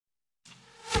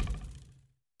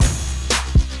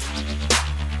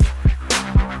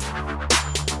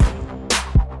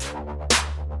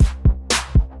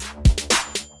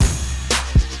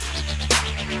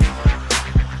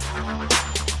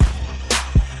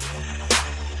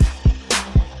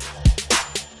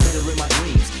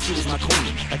my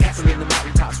queen. A castle in the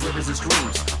mountaintops, rivers and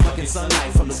streams. Plucking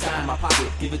sunlight from the sky in my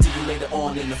pocket. Give it to you later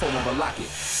on in the form of a locket.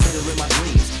 Put her in my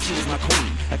dreams, she was my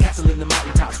queen. A castle in the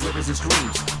mountaintops, rivers and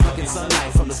streams. Plucking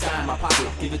sunlight from the sky in my pocket.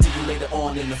 Give it to you later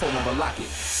on in the form of a locket.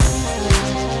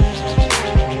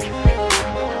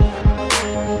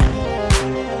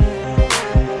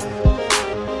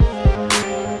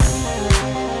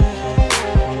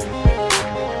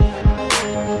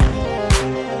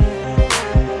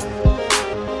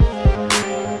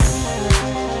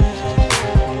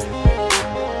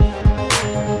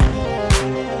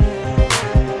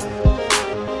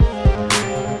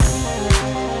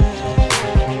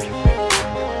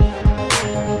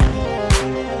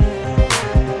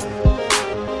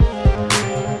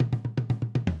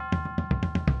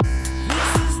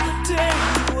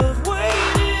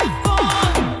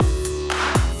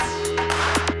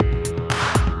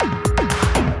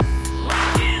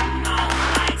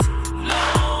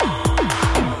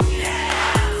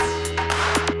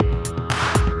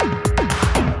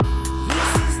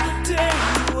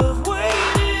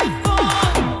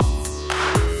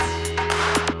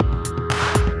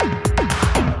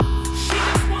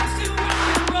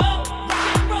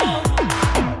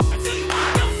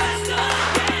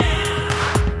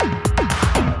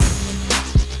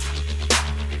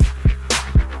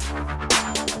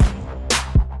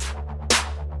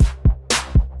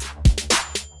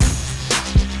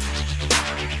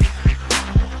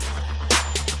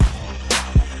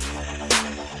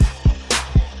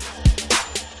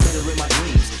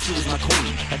 She was my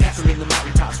queen, a castle in the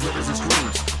mountaintops, rivers and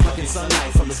streams. Plucking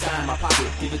sunlight from the sky in my pocket.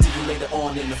 Give it to you later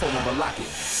on in the form of a locket.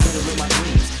 Put her in my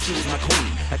dreams, she was my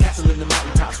queen. A castle in the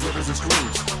mountaintops, rivers and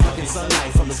streams. Plucking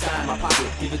sunlight from the sky in my pocket.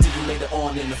 Give it to you later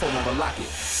on in the form of a locket.